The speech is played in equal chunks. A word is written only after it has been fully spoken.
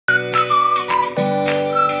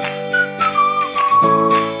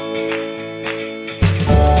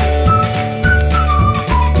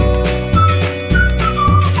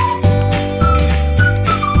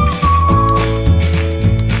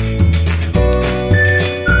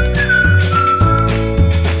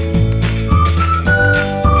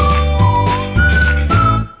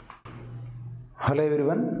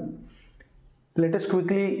let us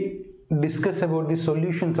quickly discuss about the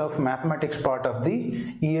solutions of mathematics part of the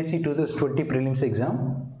ESE 2020 prelims exam.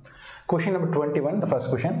 Question number 21, the first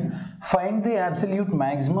question. Find the absolute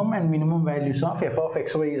maximum and minimum values of f of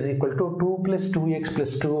xy is equal to 2 plus 2x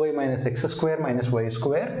plus 2y minus x square minus y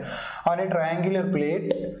square on a triangular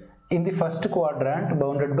plate in the first quadrant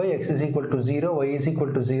bounded by x is equal to 0, y is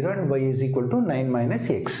equal to 0 and y is equal to 9 minus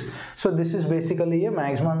x. So this is basically a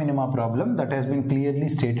maxima minima problem that has been clearly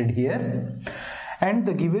stated here. And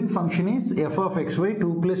the given function is f of xy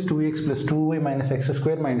 2 plus 2x plus 2y minus x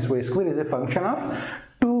square minus y square is a function of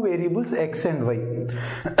two variables x and y.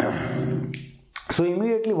 So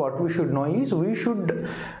immediately what we should know is we should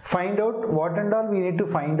find out what and all we need to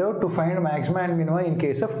find out to find maxima and minima in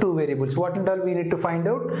case of two variables. What and all we need to find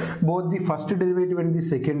out? Both the first derivative and the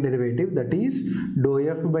second derivative, that is dou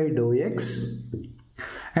f by dou x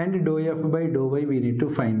and dou f by dou y we need to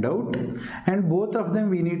find out, and both of them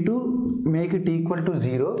we need to make it equal to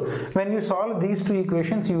 0. When you solve these two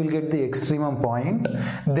equations you will get the extremum point.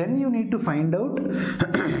 Then you need to find out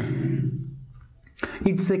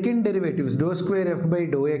its second derivatives, dou square f by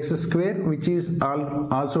dou x square, which is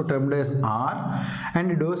also termed as r,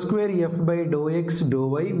 and dou square f by dou x dou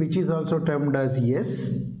y, which is also termed as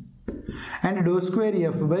s, and dou square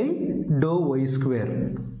f by dou y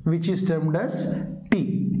square, which is termed as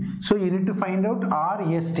t. So you need to find out r,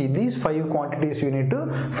 s, t. These five quantities you need to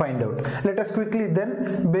find out. Let us quickly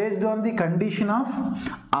then, based on the condition of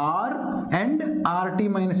r and rt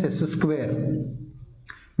minus s square,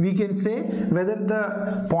 we can say whether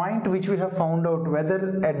the point which we have found out,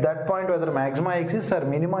 whether at that point whether maxima exists or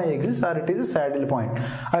minima exists, or it is a saddle point,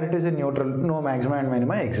 or it is a neutral, no maxima and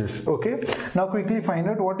minima exists. Okay, now quickly find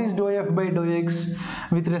out what is dou f by dou x.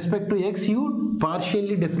 With respect to x you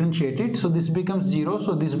partially differentiate it, so this becomes 0,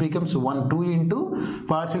 so this becomes 1. 2 into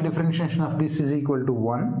partial differentiation of this is equal to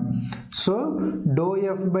 1, so dou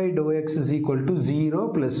f by dou x is equal to 0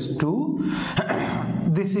 plus 2.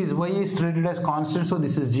 This is y is treated as constant, so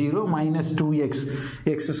this is 0 minus 2x,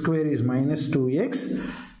 x square is minus 2x,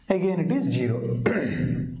 again it is 0.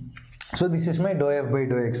 So this is my dou f by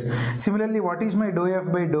dou x. Similarly, what is my dou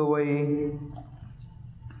f by dou y?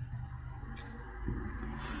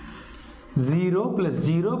 0 plus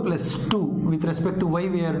 0 plus 2. With respect to y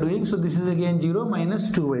we are doing, so this is again 0 minus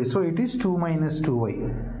 2y, so it is 2 minus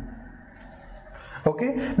 2y.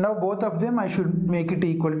 Okay, now both of them I should make it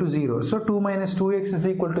equal to 0. So 2 minus 2x is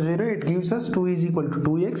equal to 0. It gives us 2 is equal to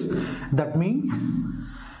 2x. That means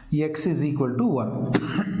x is equal to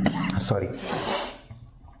 1. Sorry.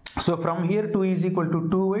 So from here 2 is equal to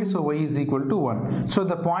 2y, so y is equal to 1. So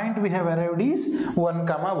the point we have arrived is 1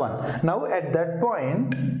 comma 1. Now at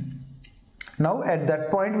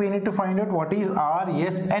that point we need to find out what is r,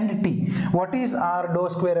 s and t. What is r? Dou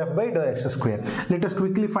square f by dou x square. Let us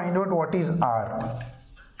quickly find out what is r.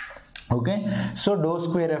 Okay, so dou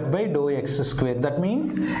square f by dou x square. That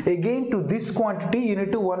means again to this quantity you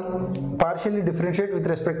need to partially differentiate with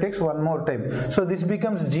respect to x one more time. So this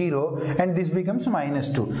becomes 0 and this becomes minus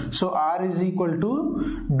 2. So r is equal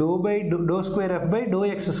to dou square f by dou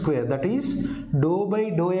x square. That is dou by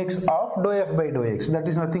dou x of dou f by dou x. That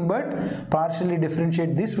is nothing but partially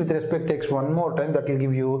differentiate this with respect to x one more time. That will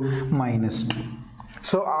give you minus 2.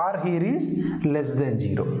 So r here is less than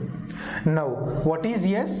 0. Now what is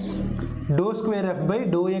s? Dou square f by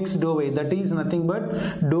dou x dou y, that is nothing but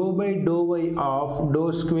dou by dou y of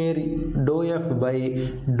dou square dou f by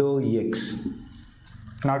dou x.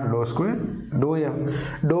 Not dou square,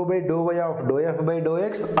 dou by dou y of dou f by dou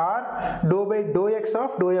x, or dou by dou x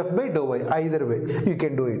of dou f by dou y. Either way you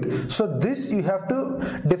can do it. So this you have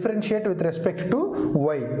to differentiate with respect to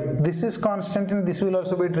y. This is constant and this will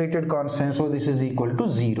also be treated constant, so this is equal to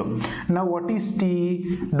 0. Now what is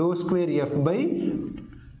t? Dou square f by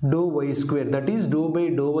dou y square, that is dou by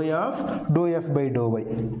dou y of dou f by dou y.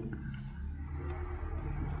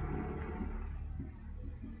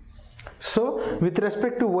 So with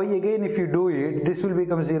respect to y again, if you do it, this will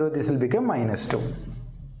become 0, this will become minus 2.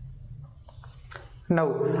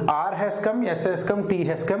 Now r has come, s has come, t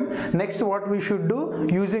has come. Next what we should do,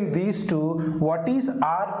 using these two, what is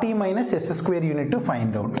rt minus s square you need to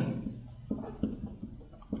find out.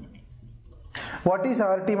 What is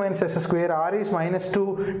rt minus s square? R is minus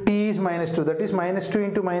 2, t is minus 2, that is minus 2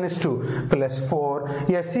 into minus 2 plus 4,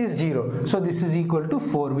 s is 0. So this is equal to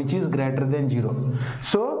 4, which is greater than 0.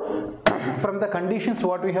 So from the conditions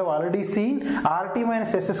what we have already seen, rt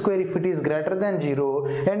minus s square if it is greater than 0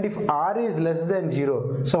 and if r is less than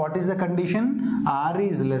 0. So what is the condition? R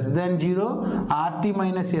is less than 0, rt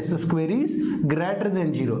minus s square is greater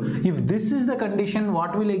than 0. If this is the condition,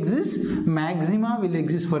 what will exist? Maxima will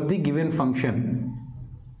exist for the given function.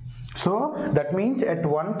 So that means at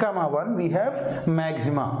 1 comma 1 we have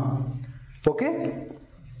maxima. Okay.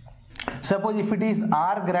 Suppose if it is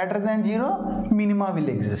r greater than 0, minima will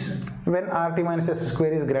exist. When rt minus s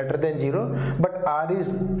square is greater than 0, but r is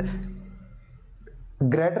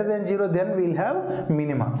greater than 0, then we will have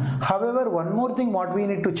minima. However, one more thing what we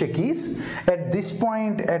need to check is, at this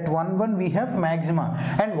point at 1 1 we have maxima,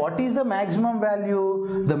 and what is the maximum value?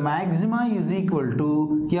 The maxima is equal to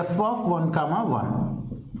f of 1 comma 1.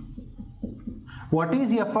 What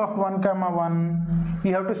is f of 1 comma 1? We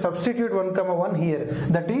have to substitute 1 comma 1 here.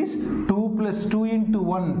 That is 2 plus 2 into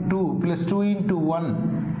 1, 2 plus 2 into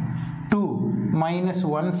 1, 2 minus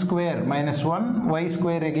 1 square minus 1, y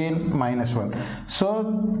square again minus 1. So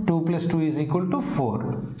 2 plus 2 is equal to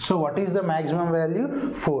 4. So what is the maximum value?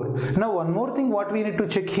 4. Now one more thing what we need to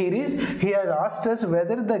check here is, he has asked us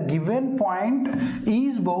whether the given point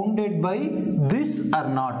is bounded by this or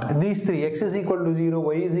not. These three, x is equal to 0,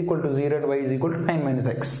 y is equal to 0 and y is equal to 9 minus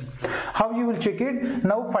x. How you will check it?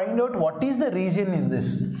 Now find out what is the region in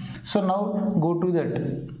this. So now go to that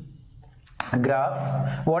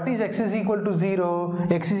graph. What is x is equal to 0?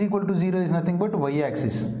 X is equal to 0 is nothing but y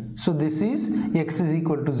axis. So this is x is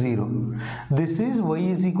equal to 0. This is y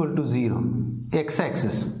is equal to 0, x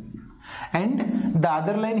axis. And the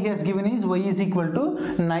other line he has given is y is equal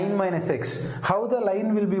to 9 minus x. How the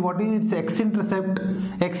line will be? What is its x-intercept?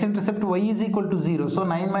 X-intercept y is equal to 0. So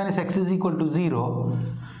 9 minus x is equal to 0.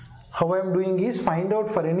 How I am doing is, find out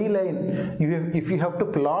for any line, if you have to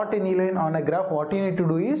plot any line on a graph, what you need to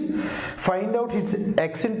do is find out its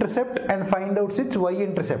x-intercept and find out its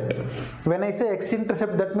y-intercept. When I say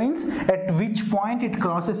x-intercept, that means at which point it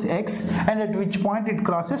crosses x and at which point it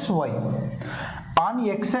crosses y. On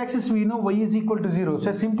x-axis we know y is equal to 0,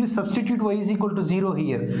 so simply substitute y is equal to 0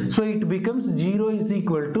 here. So it becomes 0 is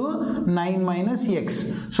equal to 9 minus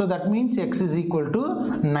x. So that means x is equal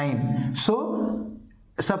to 9. So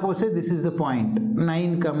suppose say this is the point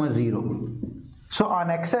 9 comma 0. So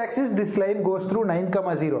on x-axis this line goes through 9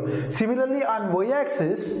 comma 0. Similarly on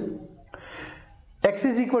y-axis, x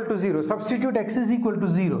is equal to 0. Substitute x is equal to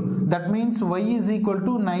 0. That means y is equal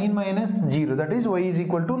to 9 minus 0. That is y is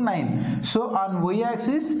equal to 9. So on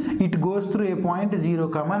y-axis it goes through a point 0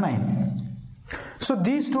 comma 9. So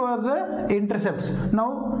these two are the intercepts.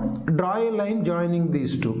 Now draw a line joining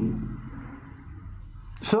these two.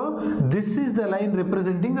 So this is the line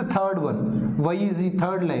representing the third one. Y is the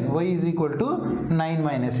third line. Y is equal to 9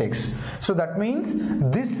 minus x. So that means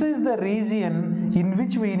this is the region in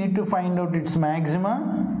which we need to find out its maxima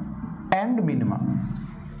and minima.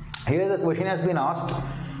 Here the question has been asked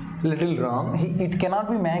little wrong. It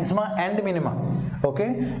cannot be maxima and minima.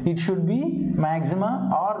 Okay, it should be maxima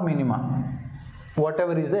or minima,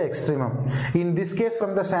 whatever is the extremum. In this case,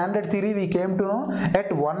 from the standard theory we came to know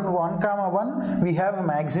at 1 comma 1 we have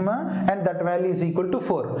maxima and that value is equal to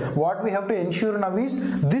 4. What we have to ensure now is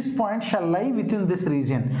this point shall lie within this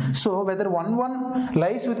region. So whether 1 1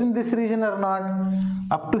 lies within this region or not,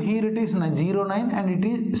 up to here it is 0 9 and it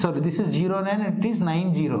is, sorry, this is 0 9 and it is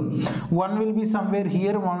 9 0. 1 will be somewhere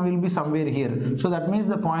here, 1 will be somewhere here. So that means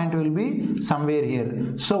the point will be somewhere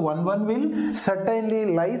here. So 1 1 will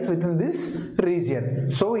certainly lies within this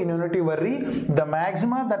region. So in unity worry, the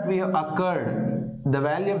maxima that we have occurred, the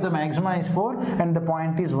value of the maxima is 4 and the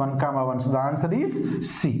point is 1 comma 1. So the answer is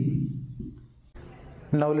C.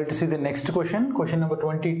 Now let us see the next question, question number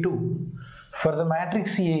 22. For the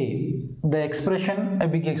matrix A, the expression, a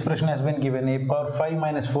big expression has been given: a power 5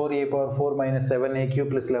 minus 4, a power 4 minus 7, a cube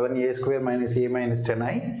plus 11, a square minus a minus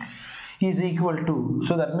 10i is equal to.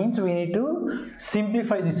 So that means we need to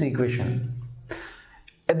simplify this equation.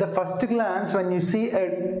 At the first glance, when you see a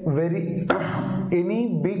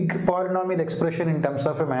any big polynomial expression in terms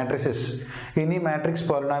of a matrices, any matrix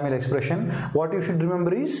polynomial expression, what you should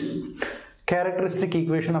remember is characteristic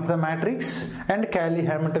equation of the matrix and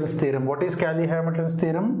Cayley-Hamilton's theorem. What is Cayley-Hamilton's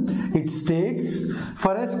theorem? It states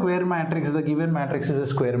for a square matrix, the given matrix is a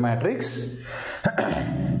square matrix.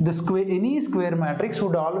 Any square matrix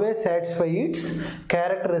would always satisfy its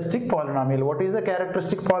characteristic polynomial. What is the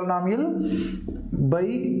characteristic polynomial? By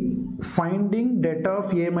finding det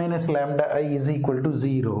of a minus lambda I is equal to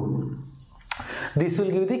 0. This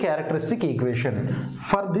will give the characteristic equation.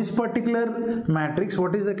 For this particular matrix,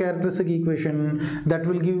 what is the characteristic equation? That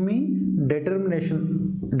will give me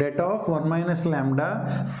determination det of 1 minus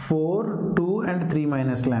lambda 4, 2 2 and 3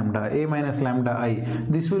 minus lambda, a minus lambda I.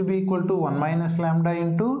 This will be equal to 1 minus lambda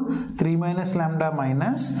into 3 minus lambda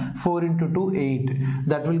minus 4 into 2, 8.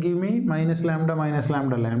 That will give me minus lambda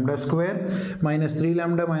lambda square minus 3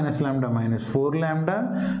 lambda minus 4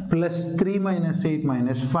 lambda plus 3 minus 8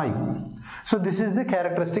 minus 5. So this is the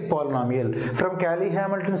characteristic polynomial. From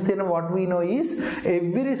Cayley-Hamilton's theorem, what we know is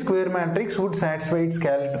every square matrix would satisfy its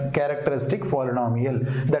characteristic polynomial.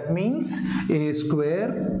 That means a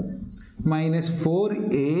square minus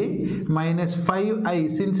 4a minus 5i,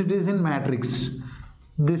 since it is in matrix,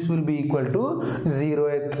 this will be equal to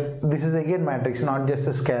 0th. This is again matrix, not just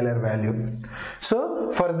a scalar value.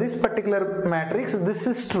 So for this particular matrix, this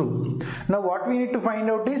is true. Now what we need to find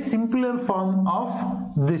out is simpler form of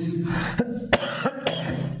this.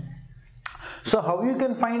 So how you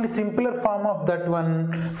can find simpler form of that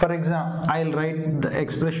one? For example, I'll write the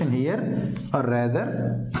expression here, or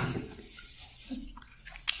rather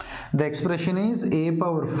the expression is a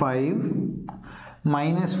power 5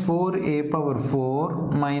 minus 4a power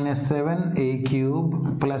 4 minus 7a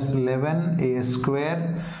cube plus 11a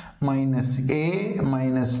square minus a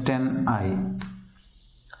minus 10i.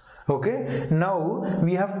 Okay, now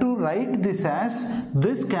we have to write this as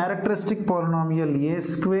this characteristic polynomial a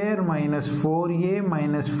square minus 4a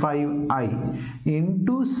minus 5i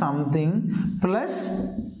into something plus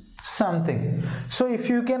something. So if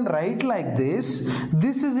you can write like this,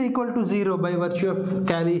 this is equal to 0 by virtue of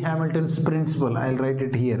Cayley-Hamilton's principle. I'll write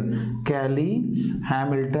it here,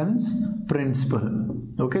 Cayley-Hamilton's principle.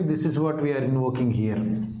 Okay, this is what we are invoking here.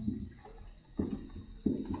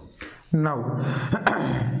 Now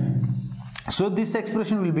so this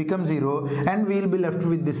expression will become 0 and we will be left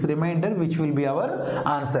with this remainder, which will be our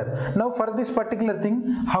answer. Now for this particular thing,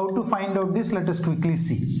 how to find out this, let us quickly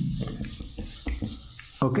see.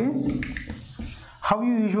 Okay, how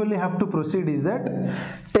you usually have to proceed is that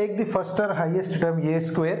take the first or highest term a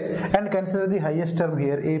square and consider the highest term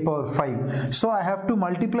here a power 5. So I have to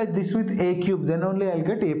multiply this with a cube, then only I'll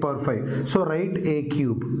get a power 5. So write a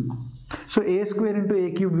cube. So a square into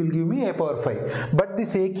a cube will give me a power 5. But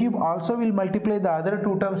this a cube also will multiply the other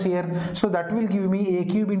two terms here. So that will give me a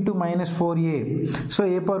cube into minus 4a. So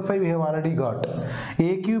a power 5 we have already got.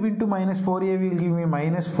 A cube into minus 4a will give me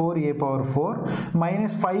minus 4a power 4.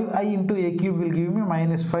 Minus 5i into a cube will give me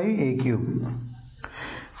minus 5a cube.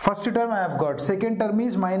 First term I have got. Second term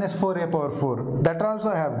is minus 4a power 4. That also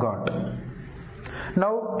I have got.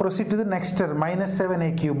 Now proceed to the next term, minus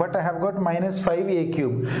 7a cube, but I have got minus 5a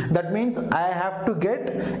cube. That means I have to get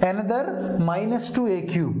another minus 2a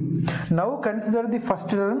cube. Now consider the first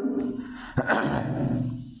term.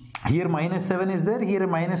 Here minus 7 is there, here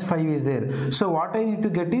minus 5 is there. So what I need to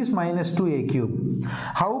get is minus 2a cube.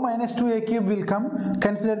 How minus 2a cube will come?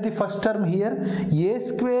 Consider the first term here. A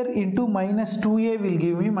square into minus 2a will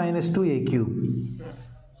give me minus 2a cube.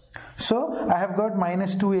 So I have got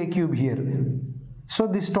minus 2a cube here. So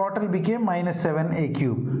this total became minus 7a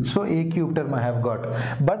cube. So a cube term I have got.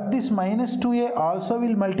 But this minus 2a also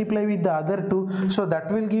will multiply with the other two. So that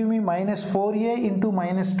will give me minus 4a into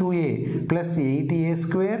minus 2a plus 8a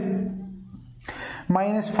square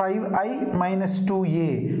minus 5i minus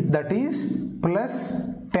 2a, that is plus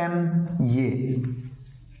 10a.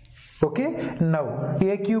 Okay. Now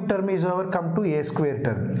a cube term is over, come to a square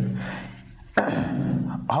term.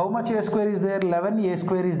 How much a square is there? 11a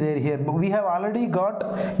square is there here. But we have already got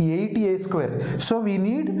 8a square. So we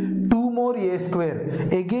need 2 more a square.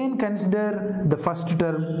 Again consider the first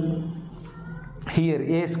term. Here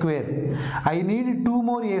a square. I need 2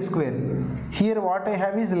 more a square. Here what I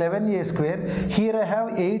have is 11a square. Here I have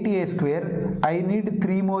 8a square. I need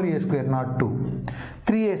 3 more a square, not 2.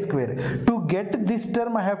 3a square. To get this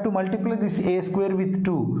term I have to multiply this a square with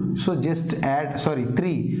 2. So just add,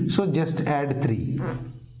 3. So just add 3.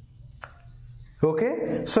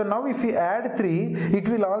 Okay. So now if we add 3, it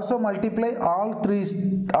will also multiply all these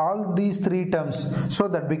 3 terms. So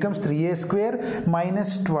that becomes 3a square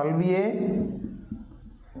minus 12a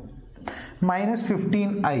minus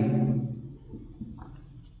 15i.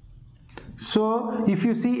 So if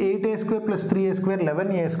you see 8a square plus 3a square,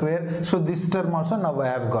 11a square. So this term also now I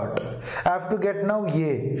have got. I have to get now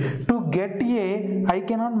a. To get a, I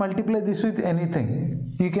cannot multiply this with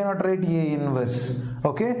anything. You cannot write a inverse.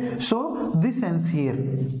 Okay. So this ends here.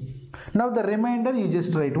 Now the remainder you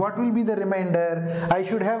just write. What will be the remainder? I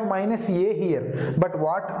should have minus a here. But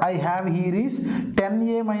what I have here is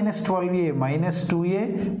 10a minus 12a minus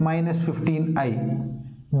 2a minus 15i.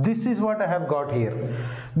 This is what I have got here.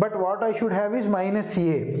 But what I should have is minus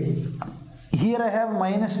a. here I have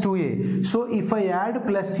minus 2a. So if I add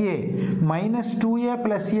plus a, minus 2a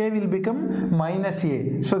plus a will become minus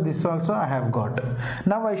a. So this also I have got.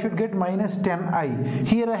 Now I should get minus 10i.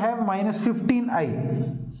 Here I have minus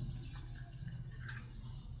 15i.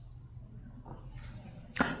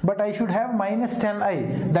 But I should have minus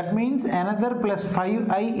 10i. That means another plus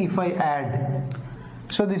 5i if I add.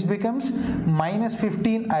 So this becomes minus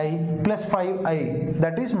 15i plus 5i,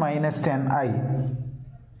 that is minus 10i.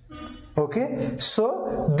 Okay,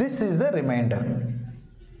 so this is the remainder.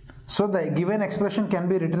 So the given expression can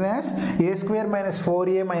be written as a square minus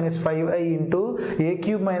 4a minus 5i into a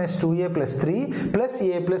cube minus 2a plus 3 plus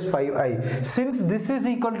a plus 5i. Since this is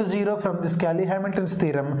equal to 0 from this Cayley-Hamilton's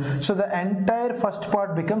theorem, so the entire first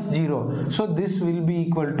part becomes 0. So this will be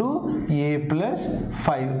equal to a plus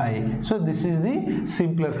 5i. So this is the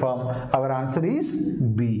simpler form. Our answer is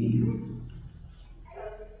B.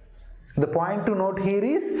 The point to note here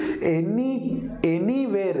is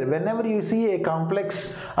anywhere, whenever you see a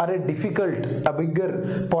complex or a difficult, a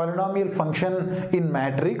bigger polynomial function in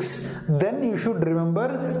matrix, then you should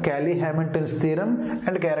remember Cayley-Hamilton's theorem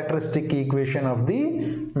and characteristic equation of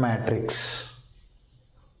the matrix.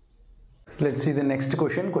 Let's see the next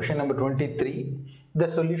question, question number 23. The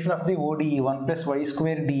solution of the ODE 1 plus y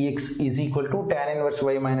square dx is equal to tan inverse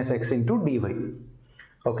y minus x into dy.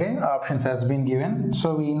 Okay, options has been given,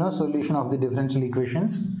 so we know solution of the differential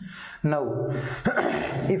equations. Now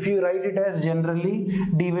if you write it as generally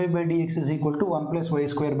dy by dx is equal to 1 plus y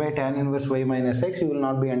square by tan inverse y minus x, you will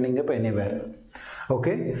not be ending up anywhere.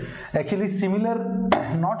 Okay, actually similar,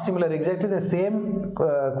 not similar, exactly the same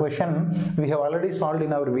question we have already solved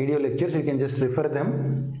in our video lectures. You can just refer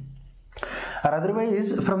them. Or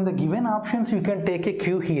otherwise, from the given options you can take a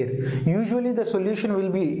cue here. Usually the solution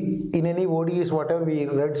will be, in any ODEs whatever we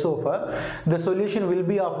read so far, the solution will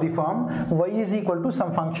be of the form y is equal to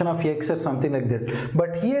some function of x or something like that.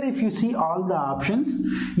 But here if you see all the options,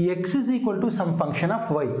 x is equal to some function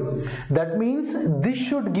of y. That means this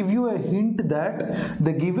should give you a hint that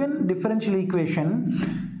the given differential equation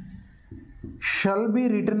shall be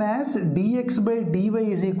written as dx by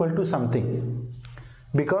dy is equal to something.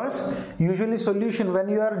 Because usually solution, when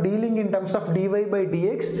you are dealing in terms of dy by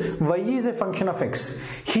dx, y is a function of x.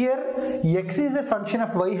 Here x is a function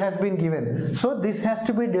of y has been given. So this has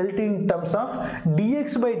to be dealt in terms of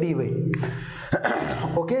dx by dy.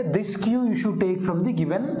 Okay, this cue you should take from the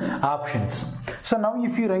given options. So now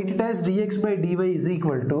if you write it as dx by dy is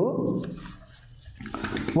equal to,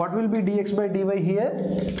 what will be dx by dy here?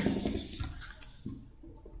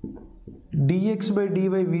 Dx by dy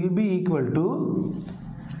will be equal to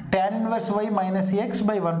tan inverse y minus x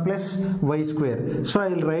by 1 plus y square. So I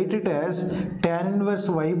will write it as tan inverse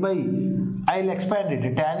y by, I will expand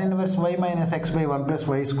it, tan inverse y minus x by 1 plus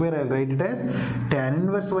y square. I will write it as tan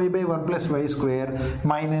inverse y by 1 plus y square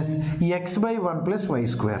minus x by 1 plus y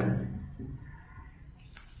square.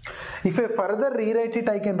 If I further rewrite it,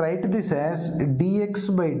 I can write this as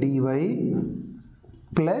dx by dy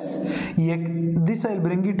plus x, this I will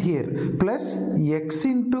bring it here, plus x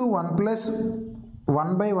into 1 plus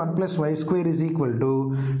 1 by 1 plus y square is equal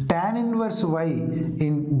to tan inverse y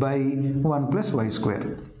in by 1 plus y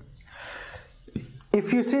square.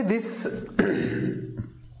 If you see this,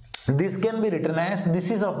 this can be written as, this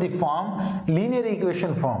is of the form linear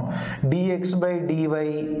equation form, dx by dy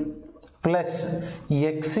plus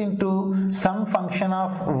x into some function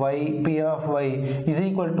of y, p of y is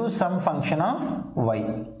equal to some function of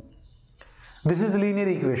y. This is the linear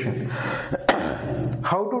equation.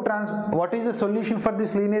 How to what is the solution for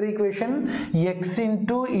this linear equation? X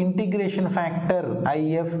into integration factor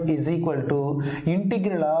if is equal to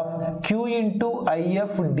integral of q into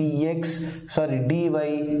if dx,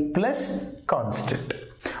 dy plus constant.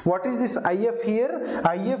 What is this if here?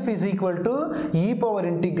 If is equal to e power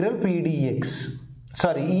integral p dx,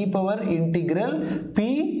 e power integral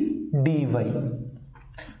p dy.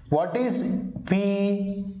 What is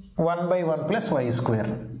p? 1 by 1 plus y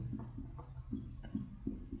square.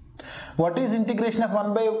 What is integration of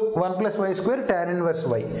 1 by 1 plus y square? Tan inverse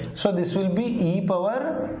y. So this will be e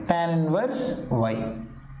power tan inverse y.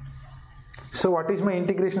 So what is my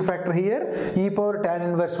integration factor here? E power tan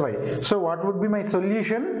inverse y. So what would be my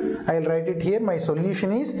solution? I will write it here. My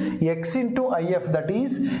solution is x into if, that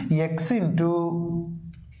is x into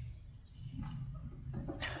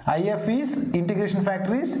if is, integration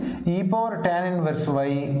factor is e power tan inverse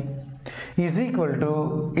y is equal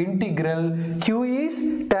to integral q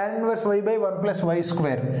is tan inverse y by 1 plus y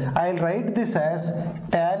square. I will write this as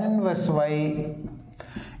tan inverse y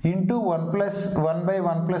into 1 by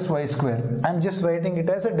 1 plus y square. I am just writing it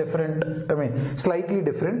as a different, slightly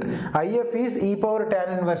different. If is e power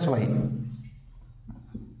tan inverse y.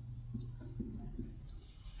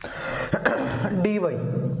 dy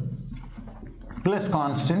plus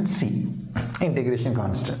constant c, integration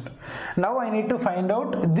constant. Now I need to find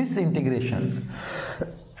out this integration.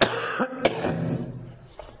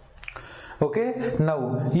 Okay,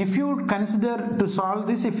 now if you consider to solve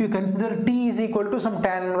this, if you consider t is equal to some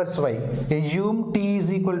tan inverse y, assume t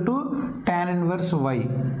is equal to tan inverse y,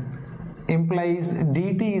 implies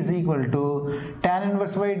dt is equal to tan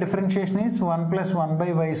inverse y differentiation is 1 plus 1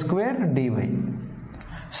 by y square dy.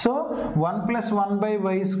 So 1 plus 1 by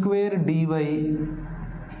y square dy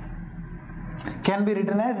can be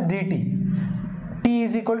written as dt. T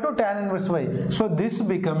is equal to tan inverse y. So this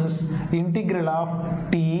becomes integral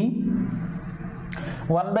of t.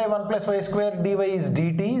 1 by 1 plus y square dy is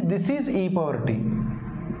dt. This is e power t.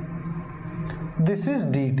 This is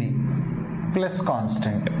dt plus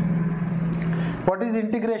constant. What is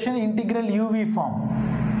integration? Integral uv form.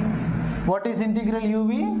 What is integral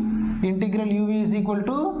uv? Integral uv is equal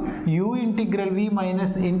to u integral v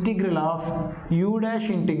minus integral of u dash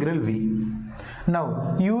integral v.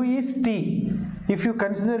 Now u is t. If you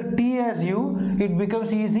consider t as u, it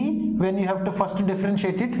becomes easy. When you have to first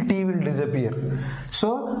differentiate it, t will disappear.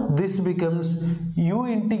 So this becomes u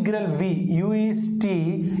integral v. U is t.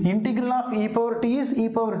 Integral of e power t is e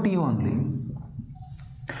power t only.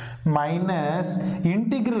 Minus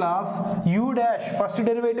integral of u dash, first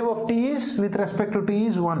derivative of t is with respect to t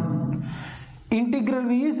is 1. Integral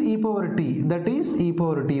v is e power t, that is e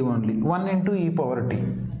power t only, 1 into e power t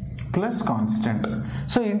plus constant.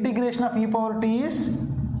 So integration of e power t is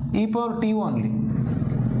e power t only.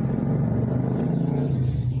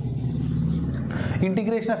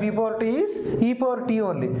 Integration of e power t is e power t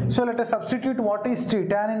only. So let us substitute what is t,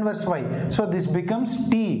 tan inverse y. So this becomes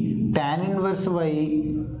t tan inverse y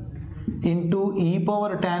into e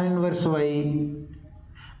power tan inverse y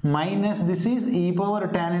minus this is e power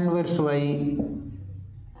tan inverse y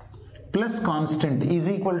plus constant is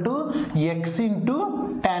equal to x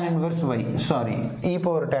into tan inverse y, sorry, e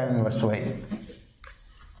power tan inverse y.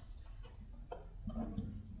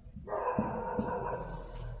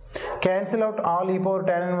 Cancel out all e power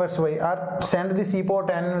tan inverse y or send this e power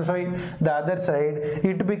tan inverse y the other side.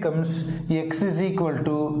 It becomes x is equal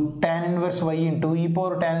to tan inverse y into e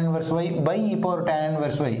power tan inverse y by e power tan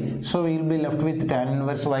inverse y. So we will be left with tan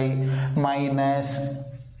inverse y minus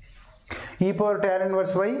e power tan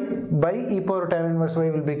inverse y by e power tan inverse y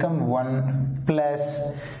will become 1 plus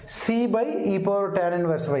c by e power tan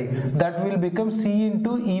inverse y, that will become c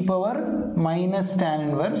into e power minus tan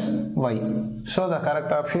inverse y. So the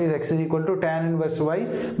correct option is x is equal to tan inverse y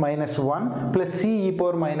minus 1 plus c e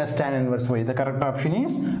power minus tan inverse y. The correct option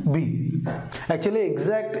is B. Actually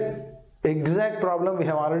exact problem we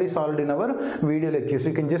have already solved in our video lectures.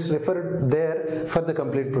 You can just refer there for the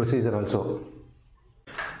complete procedure also.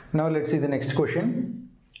 Now let's see the next question.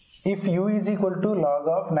 If u is equal to log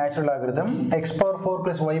of natural logarithm x power 4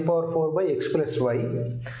 plus y power 4 by x plus y,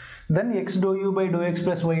 then x dou u by dou x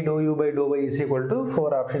plus y dou u by dou y is equal to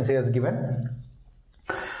 4 options as given.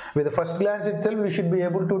 With the first glance itself, we should be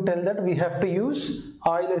able to tell that we have to use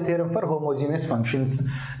Euler theorem for homogeneous functions.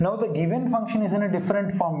 Now the given function is in a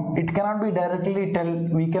different form. It cannot be directly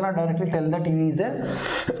we cannot directly tell that u is a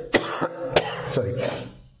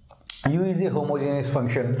u is a homogeneous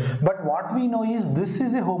function, but what we know is this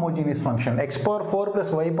is a homogeneous function, x power 4 plus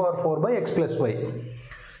y power 4 by x plus y.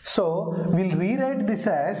 So we'll rewrite this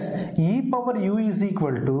as e power u is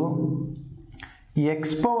equal to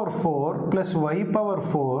x power 4 plus y power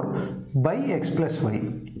 4 by x plus y.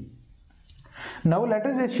 Now let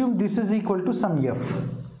us assume this is equal to some f.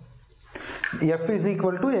 F is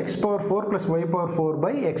equal to x power 4 plus y power 4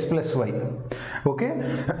 by x plus y. Okay.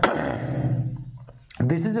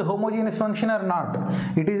 This is a homogeneous function or not?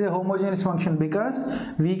 It is a homogeneous function because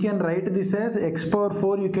we can write this as x power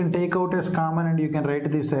 4, you can take out as common and you can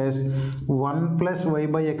write this as 1 plus y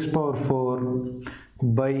by x power 4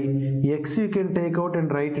 by x, you can take out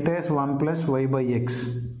and write it as 1 plus y by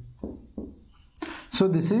x. So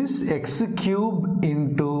this is x cube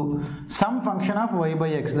into some function of y by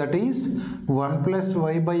x, that is 1 plus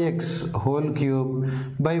y by x whole cube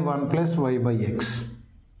by 1 plus y by x.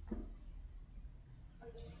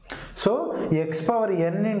 So x power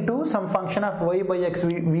n into some function of y by x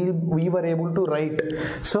we were able to write.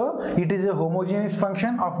 So it is a homogeneous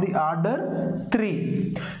function of the order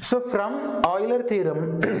 3. So from Euler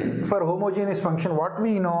theorem for homogeneous function, what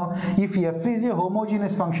we know, if f is a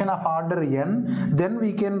homogeneous function of order n, then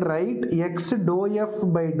we can write x dou f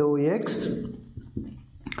by dou x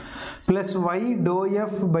plus y dou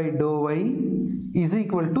f by dou y is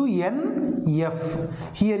equal to nf.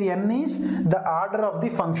 Here n is the order of the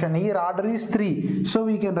function. Here order is 3. So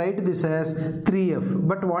we can write this as 3f.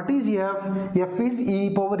 But what is f? F is e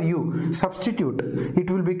power u. Substitute.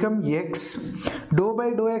 It will become x. Dou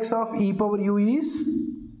by dou x of e power u is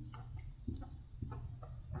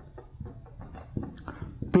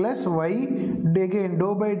plus y, again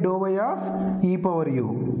dou by dou y of e power u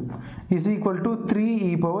is equal to 3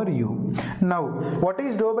 e power u. Now what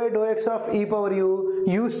is dou by dou x of e power u?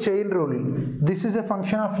 Use chain rule. This is a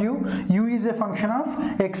function of u is a function of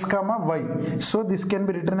x comma y. So this can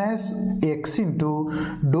be written as x into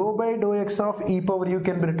dou by dou x of e power u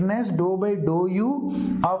can be written as dou by dou u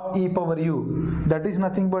of e power u. That is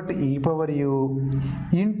nothing but e power u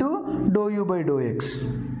into dou u by dou x.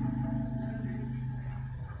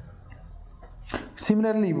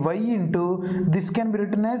 Similarly, y into this can be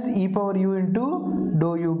written as e power u into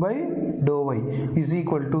dou u by dou y is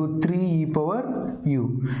equal to 3 e power u.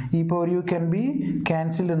 E power u can be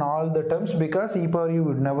cancelled in all the terms because e power u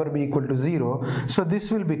would never be equal to 0. So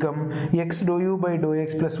this will become x dou u by dou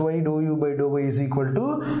x plus y dou u by dou y is equal to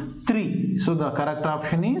 3. So the correct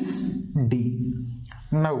option is D.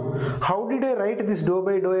 Now, how did I write this dou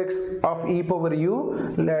by dou x of e power u?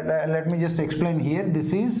 Let me just explain here.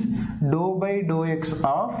 This is dou by dou x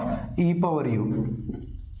of e power u.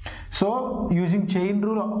 So, using chain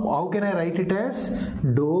rule, how can I write it as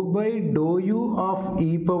dou by dou u of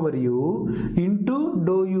e power u into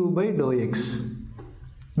dou u by dou x.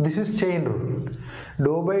 This is chain rule.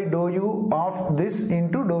 Dou by dou u of this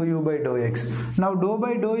into dou u by dou x. Now, dou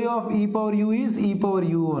by dou u of e power u is e power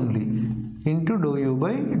u only into dou u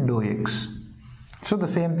by dou x. So the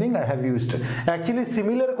same thing I have used. Actually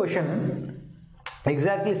similar question,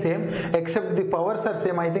 exactly same, except the powers are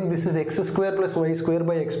same. I think this is x square plus y square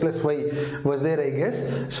by x plus y was there, I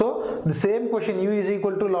guess. So the same question, u is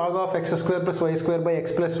equal to log of x square plus y square by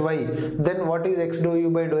x plus y. Then what is x dou u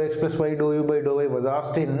by dou x plus y dou u by dou y was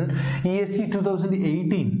asked in ESE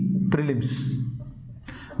 2018 prelims.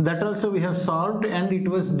 That also we have solved and it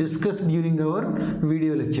was discussed during our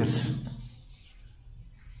video lectures.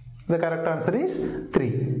 The correct answer is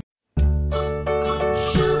 3.